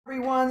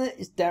Everyone,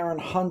 it's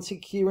Darren Hunter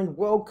here and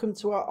welcome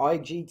to our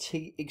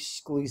IGT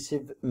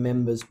exclusive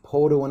members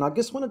portal, and I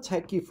just want to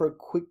take you for a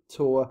quick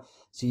tour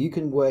so you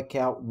can work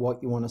out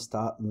what you want to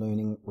start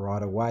learning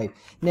right away.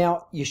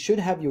 Now, you should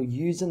have your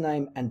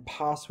username and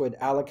password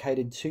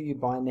allocated to you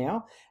by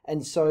now,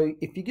 and so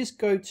if you just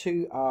go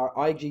to our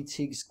IGT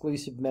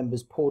exclusive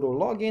members portal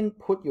login,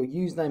 put your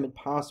username and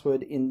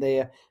password in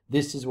there,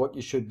 this is what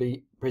you should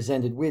be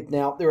presented with.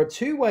 Now, there are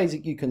two ways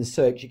that you can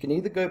search. You can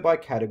either go by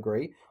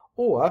category,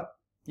 or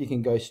you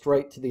can go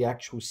straight to the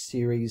actual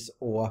series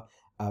or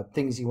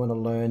things you want to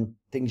learn,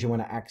 things you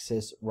want to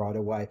access right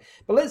away.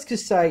 But let's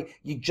just say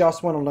you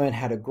just want to learn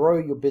how to grow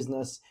your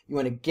business, you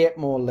want to get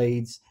more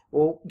leads,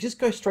 well, just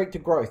go straight to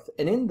growth.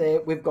 And in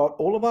there, we've got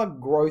all of our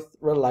growth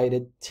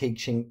related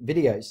teaching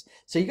videos.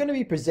 So you're going to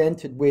be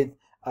presented with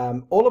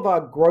all of our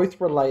growth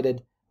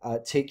related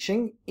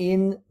teaching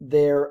in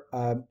their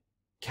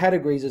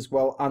categories as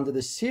well under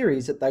the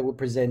series that they were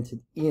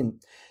presented in.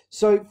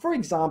 So for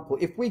example,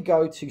 if we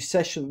go to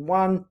session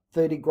 1,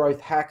 30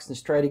 growth hacks and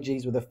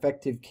strategies with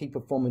effective key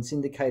performance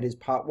indicators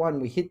part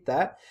 1, we hit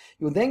that.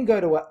 You'll then go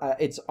to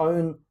its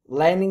own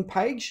landing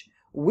page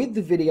with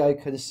the video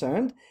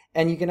concerned,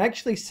 and you can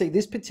actually see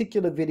this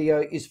particular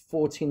video is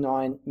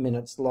 49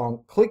 minutes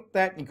long. Click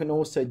that. You can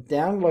also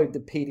download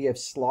the PDF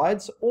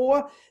slides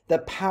or the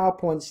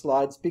PowerPoint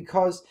slides,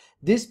 because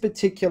this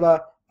particular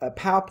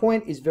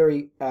PowerPoint is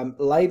very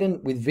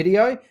laden with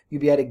video.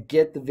 You'll be able to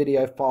get the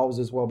video files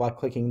as well by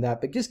clicking that,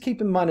 but just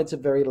keep in mind it's a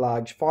very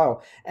large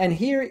file. And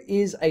here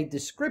is a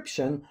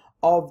description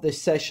of the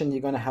session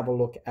you're going to have a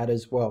look at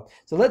as well.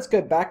 So let's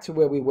go back to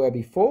where we were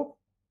before.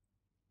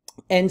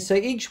 And so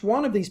each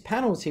one of these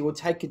panels here will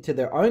take you to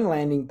their own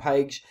landing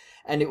page,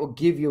 and it will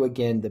give you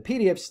again the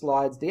PDF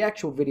slides, the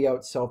actual video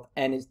itself,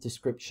 and its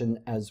description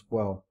as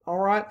well. All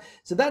right,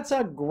 so that's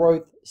our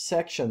growth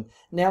section.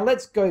 Now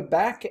let's go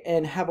back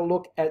and have a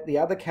look at the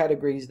other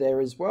categories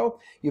there as well.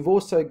 You've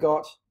also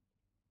got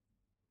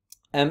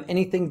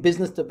anything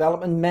business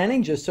development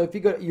manager. So if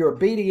you're a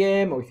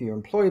BDM, or if you're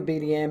employee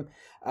BDM,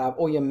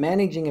 or you're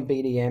managing a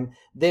BDM,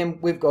 then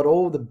we've got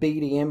all the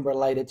BDM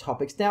related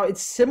topics. Now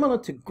it's similar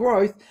to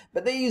growth,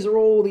 but these are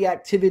all the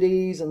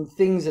activities and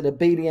things that a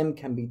BDM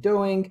can be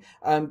doing,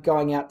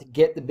 going out to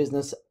get the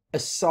business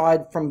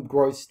aside from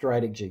growth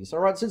strategies. All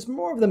right, so it's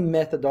more of the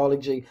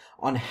methodology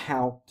on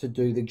how to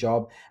do the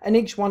job. And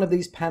each one of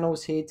these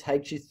panels here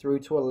takes you through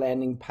to a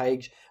landing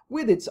page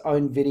with its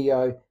own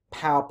video,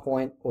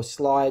 PowerPoint or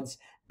slides,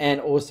 and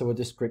also a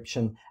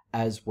description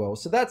as well.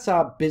 So that's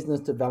our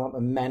business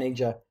development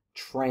manager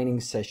training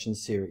session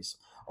series.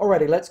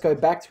 Alrighty, let's go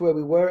back to where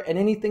we were, and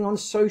anything on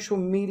social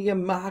media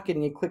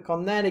marketing, you click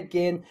on that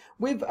again.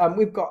 We've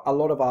got a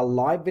lot of our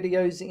live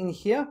videos in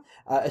here,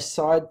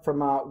 aside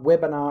from our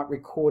webinar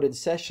recorded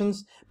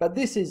sessions, but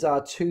this is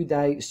our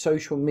 2-day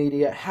social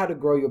media how to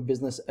grow your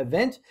business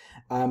event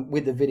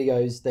with the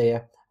videos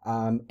there.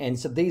 And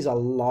so these are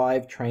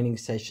live training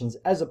sessions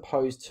as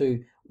opposed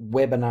to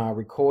webinar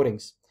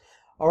recordings.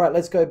 All right,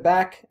 let's go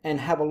back and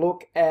have a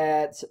look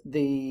at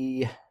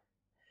the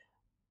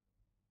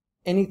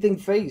anything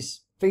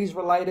fees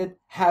related,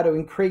 how to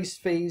increase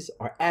fees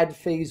or add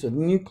fees with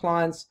new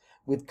clients,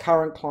 with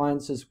current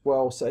clients as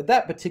well. So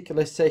that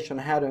particular session,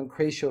 how to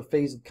increase your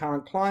fees with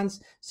current clients,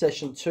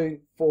 session 2,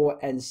 4,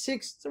 and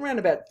 6, it's around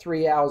about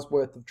 3 hours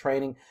worth of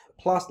training,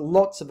 plus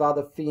lots of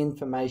other fee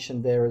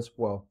information there as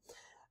well.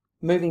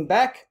 Moving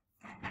back,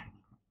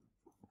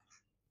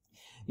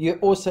 you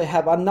also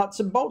have our nuts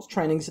and bolts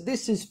training. So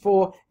this is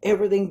for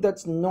everything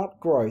that's not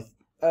growth,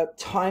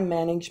 time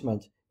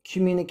management,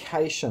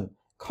 communication,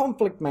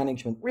 conflict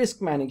management,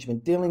 risk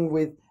management, dealing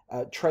with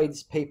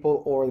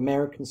tradespeople, or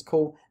Americans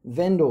call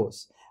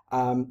vendors.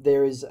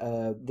 There is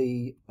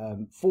the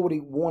 40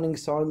 warning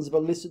signs of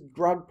illicit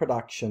drug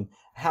production,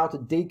 how to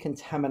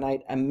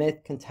decontaminate a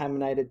meth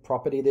contaminated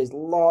property. There's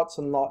lots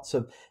and lots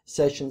of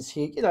sessions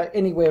here, you know,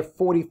 anywhere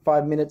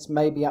 45 minutes,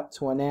 maybe up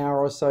to an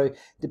hour or so,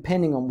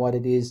 depending on what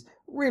it is.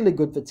 Really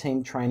good for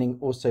team training,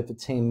 also for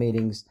team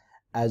meetings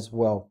as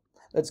well.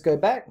 Let's go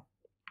back.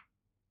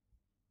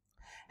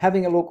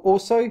 Having a look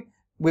also,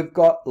 we've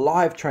got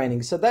live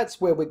training. So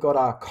that's where we've got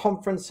our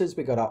conferences,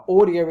 we've got our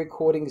audio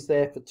recordings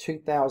there for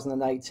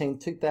 2018,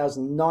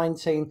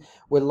 2019.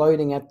 We're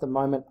loading at the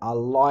moment our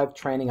live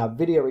training, our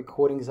video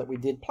recordings that we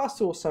did,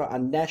 plus also our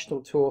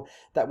national tour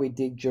that we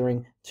did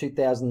during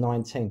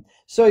 2019.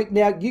 So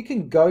now you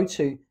can go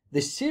to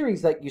the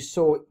series that you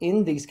saw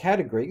in these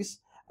categories,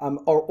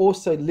 are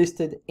also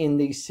listed in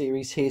these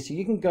series here. So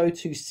you can go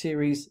to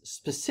series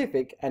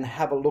specific and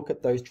have a look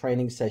at those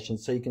training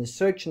sessions. So you can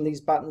search in these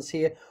buttons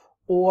here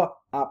or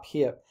up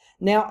here.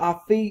 Now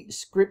our fee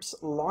scripts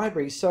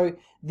library. So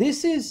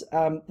this is,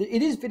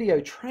 it is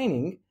video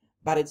training,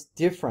 but it's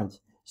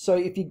different. So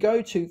if you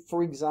go to,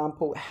 for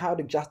example, how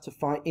to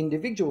justify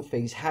individual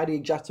fees, how do you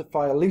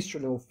justify a lease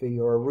renewal fee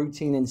or a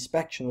routine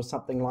inspection or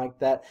something like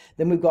that,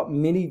 then we've got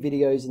mini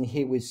videos in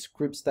here with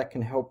scripts that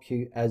can help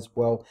you as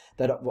well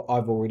that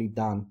I've already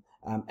done.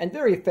 And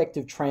very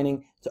effective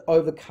training to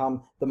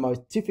overcome the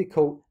most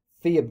difficult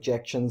fee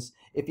objections.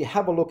 If you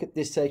have a look at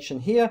this section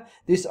here,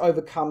 this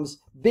overcomes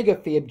bigger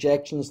fee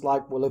objections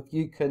like, well, if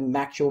you can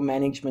match your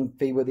management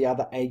fee with the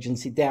other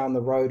agency down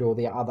the road or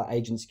the other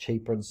agent's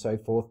cheaper and so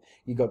forth,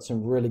 you got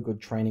some really good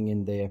training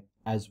in there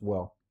as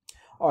well.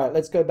 All right,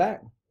 let's go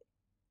back.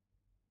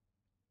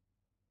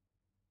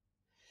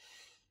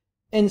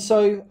 And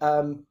so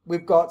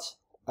we've got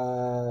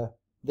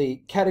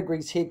the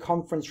categories here,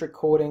 conference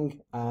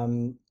recording,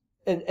 and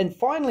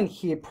finally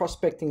here,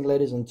 prospecting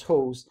letters and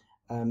tools.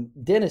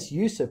 Dennis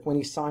Youssef, when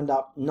he signed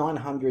up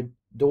 900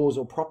 doors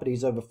or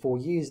properties over 4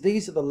 years,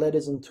 these are the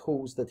letters and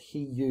tools that he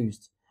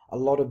used. A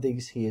lot of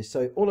these here.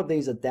 So all of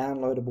these are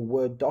downloadable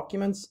Word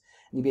documents,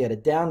 and you'll be able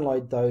to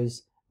download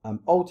those,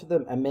 alter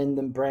them, amend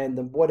them, brand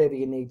them, whatever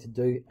you need to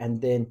do,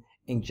 and then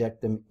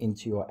inject them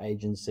into your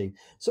agency.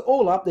 So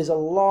all up, there's a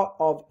lot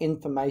of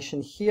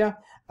information here,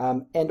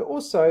 and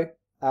also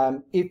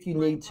if you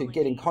need to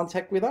get in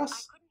contact with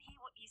us,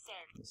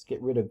 let's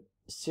get rid of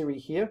Siri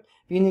here.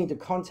 If you need to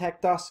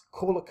contact us,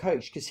 call a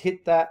coach, just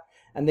hit that,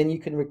 and then you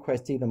can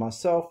request either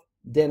myself,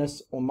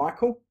 Dennis, or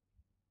Michael,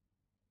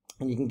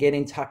 and you can get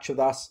in touch with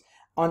us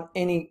on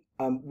any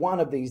one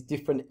of these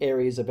different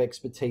areas of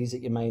expertise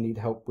that you may need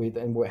help with,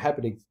 and we're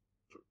happy to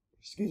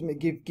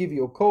give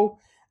you a call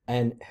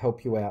and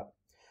help you out.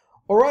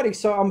 Alrighty,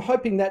 so I'm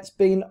hoping that's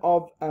been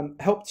of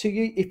help to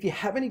you. If you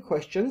have any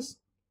questions,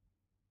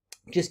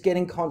 just get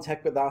in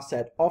contact with us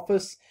at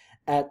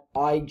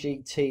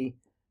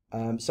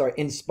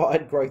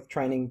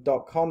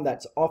inspiredgrowthtraining.com.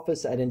 That's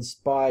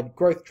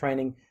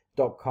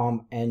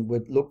office@inspiredgrowthtraining.com, and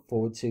would look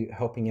forward to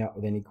helping out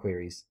with any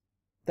queries.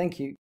 Thank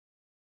you.